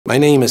My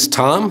name is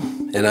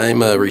Tom, and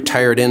I'm a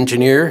retired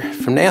engineer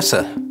from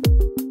NASA.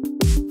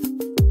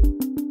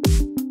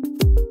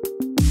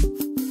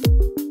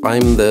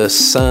 I'm the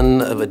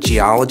son of a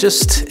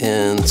geologist,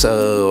 and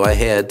so I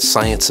had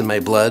science in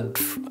my blood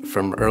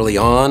from early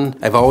on.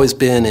 I've always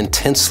been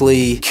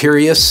intensely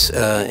curious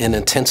and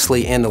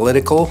intensely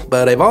analytical,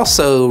 but I've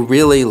also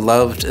really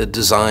loved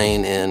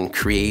design and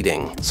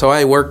creating. So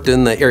I worked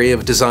in the area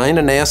of design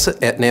at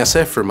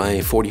NASA for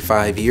my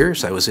 45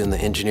 years. I was in the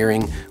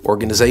engineering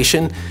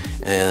organization,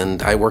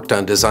 and I worked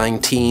on design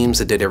teams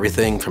that did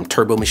everything from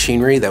turbo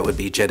machinery, that would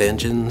be jet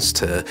engines,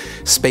 to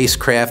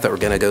spacecraft that were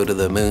going to go to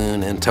the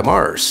moon and to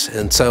Mars.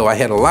 And so I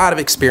had a lot of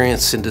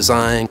experience in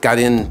design, got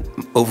in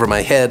over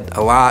my head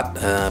a lot,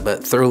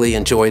 but thoroughly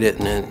enjoyed it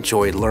and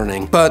enjoyed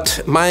learning.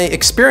 But my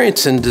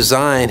experience in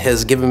design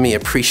has given me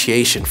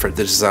appreciation for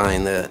the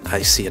design that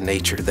I see in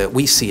nature, that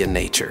we see in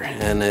nature.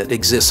 And it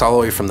exists all the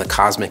way from the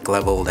cosmic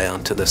level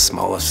down to the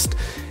smallest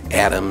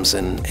atoms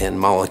and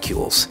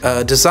molecules.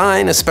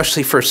 Design,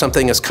 especially for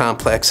something as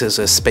complex as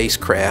a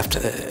spacecraft,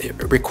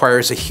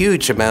 requires a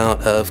huge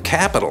amount of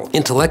capital,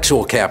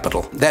 intellectual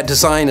capital. That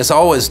design is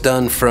always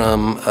done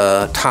from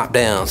top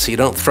down, so you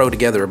don't throw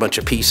together a bunch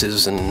of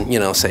pieces and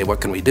say,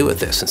 what can we do with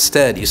this?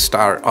 Instead, you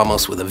start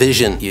almost with a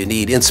vision. You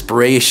need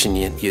inspiration,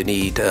 you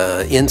need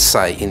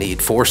insight, you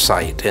need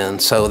foresight, and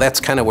so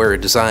that's kind of where a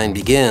design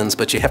begins,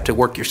 but you have to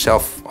work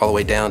yourself all the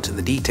way down to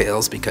the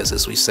details, because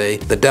as we say,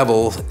 the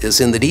devil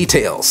is in the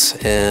details.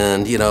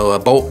 And a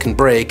bolt can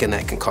break, and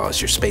that can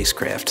cause your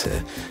spacecraft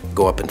to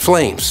go up in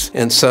flames.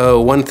 And so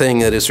one thing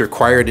that is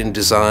required in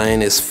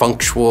design is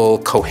functional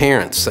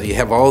coherence. So you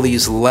have all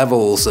these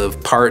levels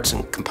of parts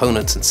and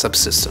components and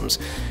subsystems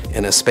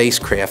in a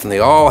spacecraft, and they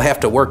all have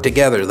to work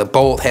together. The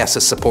bolt has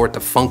to support the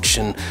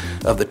function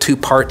of the two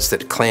parts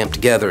that clamp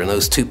together, and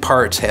those two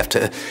parts have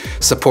to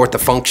support the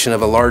function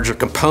of a larger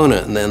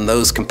component, and then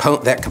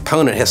that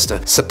component has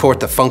to support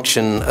the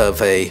function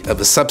of a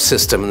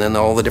subsystem, and then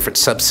all the different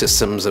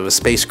subsystems of a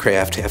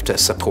spacecraft have to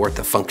support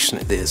the function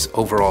of this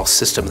overall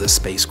system of the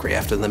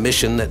spacecraft and the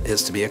mission that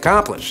is to be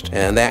accomplished.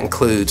 And that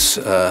includes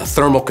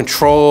thermal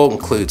control,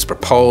 includes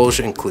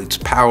propulsion, includes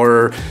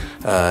power,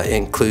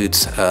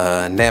 includes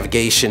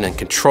navigation and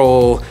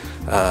control.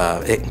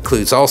 It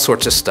includes all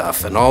sorts of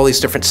stuff and all these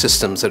different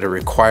systems that are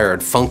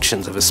required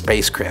functions of a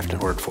spacecraft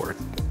in order for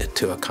it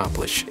to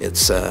accomplish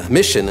its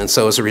mission. And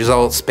so as a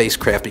result,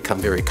 spacecraft become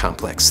very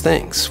complex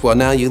things. Well,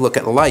 now you look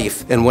at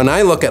life, and when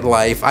I look at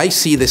life, I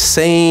see the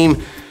same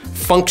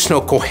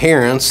functional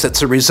coherence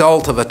that's a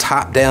result of a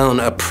top-down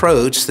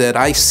approach that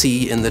I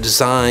see in the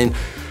design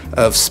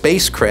of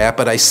spacecraft,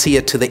 but I see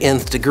it to the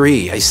nth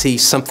degree. I see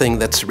something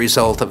that's a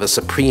result of a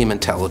supreme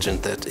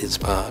intelligence that is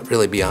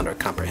really beyond our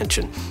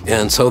comprehension.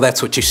 And so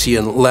that's what you see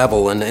in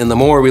level. And the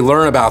more we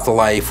learn about the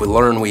life,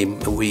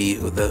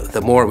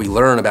 the more we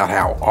learn about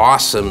how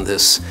awesome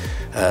this,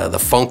 the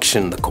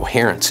function, the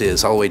coherence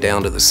is, all the way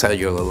down to the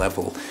cellular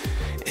level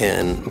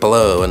and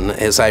below. And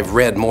as I've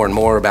read more and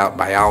more about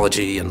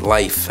biology and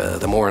life,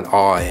 the more in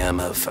awe I am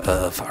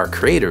of our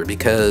Creator,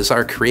 because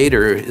our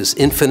Creator is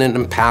infinite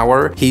in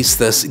power. He's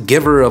the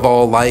giver of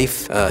all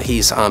life.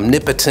 He's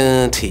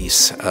omnipotent.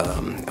 He's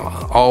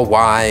all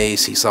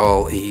wise.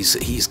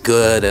 He's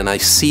good, and I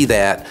see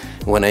that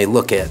when I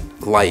look at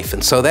life.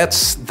 And so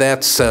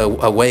that's a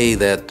way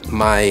that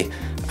my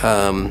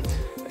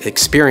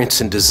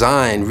experience in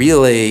design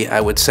really,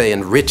 I would say,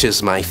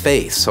 enriches my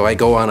faith. So I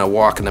go on a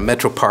walk in the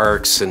metro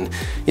parks, and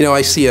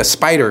I see a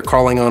spider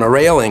crawling on a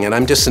railing, and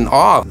I'm just in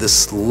awe of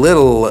this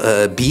little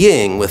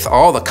being with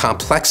all the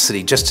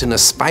complexity just in a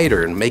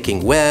spider, and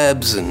making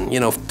webs. And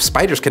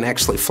spiders can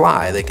actually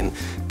fly. They can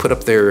put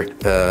up their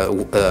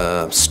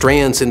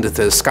strands into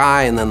the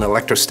sky, and then the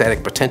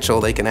electrostatic potential,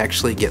 they can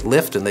actually get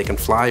lift, and they can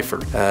fly for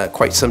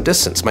quite some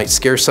distance. Might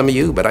scare some of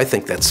you, but I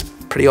think that's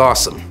pretty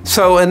awesome.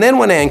 So, and then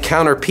when I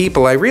encounter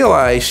people, I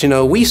realize,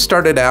 we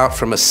started out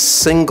from a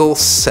single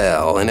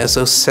cell, and as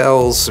those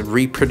cells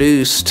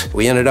reproduced,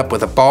 we ended up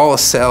with a ball of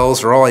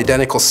cells. They're all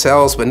identical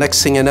cells, but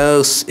next thing you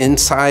know,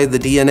 inside the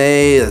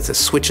DNA, the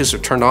switches are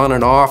turned on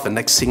and off, and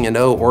next thing you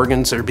know,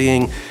 organs are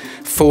being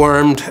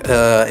formed,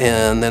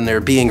 and then they're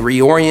being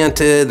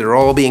reoriented. They're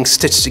all being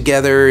stitched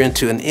together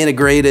into an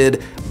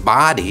integrated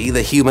body,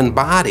 the human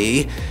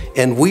body,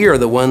 and we are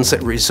the ones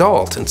that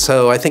result. And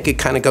so I think it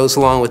kind of goes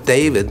along with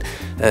David.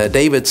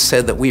 David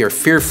said that we are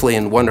fearfully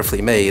and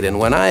wonderfully made. And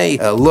when I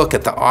look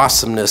at the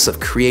awesomeness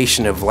of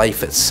creation of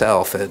life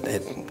itself,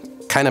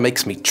 it kind of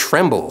makes me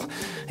tremble,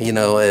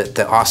 at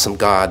the awesome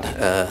God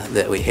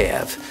that we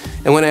have.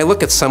 And when I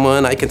look at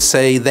someone, I can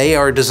say they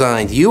are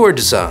designed, you are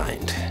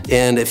designed.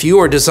 And if you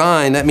are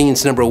designed, that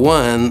means number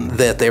one,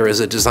 that there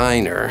is a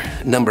designer.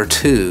 Number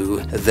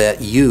two,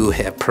 that you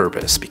have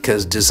purpose,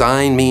 because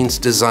design means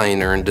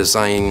designer, and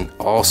design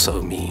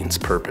also means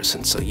purpose.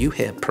 And so you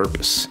have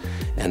purpose,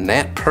 and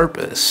that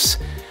purpose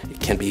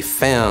can be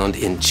found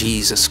in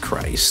Jesus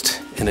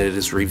Christ. and it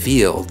is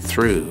revealed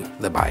through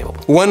the Bible.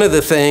 One of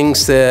the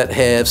things that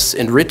has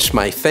enriched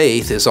my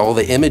faith is all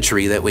the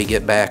imagery that we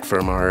get back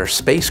from our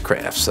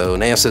spacecraft. So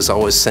NASA's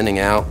always sending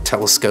out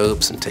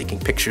telescopes and taking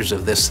pictures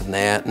of this and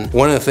that. And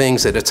one of the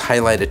things that it's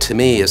highlighted to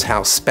me is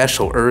how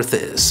special Earth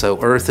is. So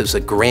Earth is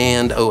a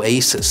grand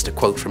oasis, to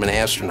quote from an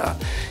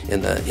astronaut,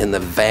 in the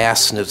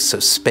vastness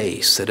of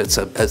space. That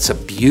it's a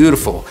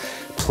beautiful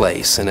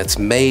place, and it's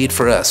made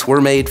for us. We're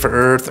made for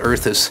Earth.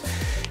 Earth is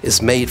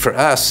made for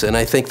us, and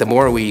I think the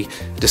more we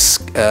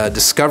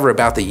discover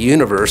about the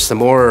universe, the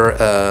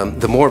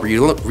more we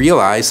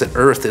realize that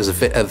Earth is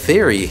a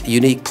very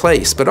unique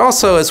place. But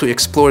also, as we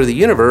explore the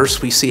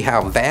universe, we see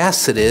how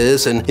vast it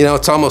is, and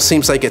it almost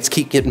seems like it's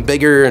keep getting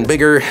bigger and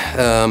bigger.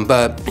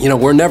 But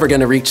we're never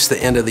going to reach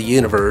the end of the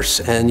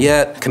universe, and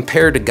yet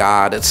compared to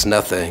God, it's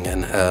nothing.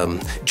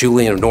 And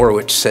Julian of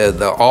Norwich said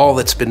that all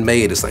that's been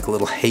made is like a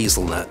little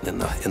hazelnut in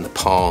the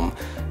palm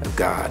of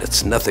God.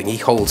 It's nothing. He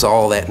holds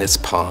all that in his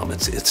palm.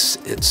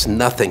 It's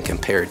nothing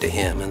compared to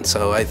him. And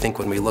so I think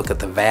when we look at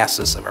the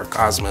vastness of our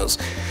cosmos,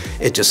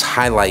 it just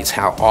highlights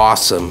how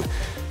awesome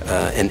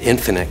and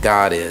infinite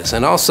God is.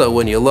 And also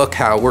when you look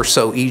how we're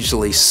so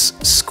easily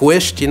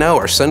squished,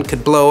 our sun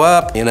could blow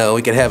up,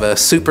 we could have a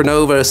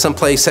supernova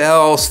someplace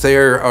else.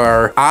 There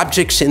are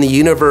objects in the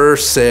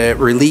universe that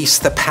release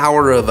the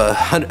power of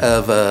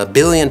a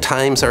billion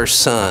times our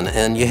sun,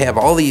 and you have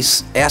all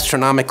these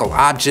astronomical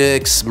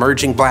objects,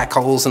 merging black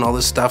holes and all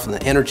this stuff, and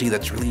the energy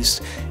that's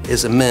released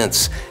is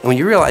immense. And when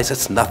you realize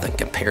that's nothing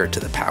compared to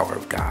the power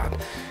of God.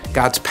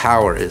 God's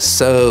power is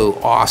so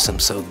awesome,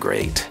 so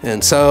great.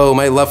 And so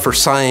my love for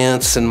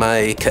science and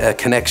my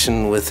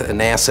connection with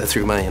NASA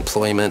through my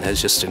employment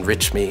has just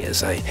enriched me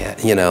as I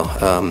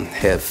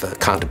have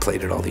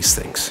contemplated all these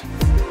things.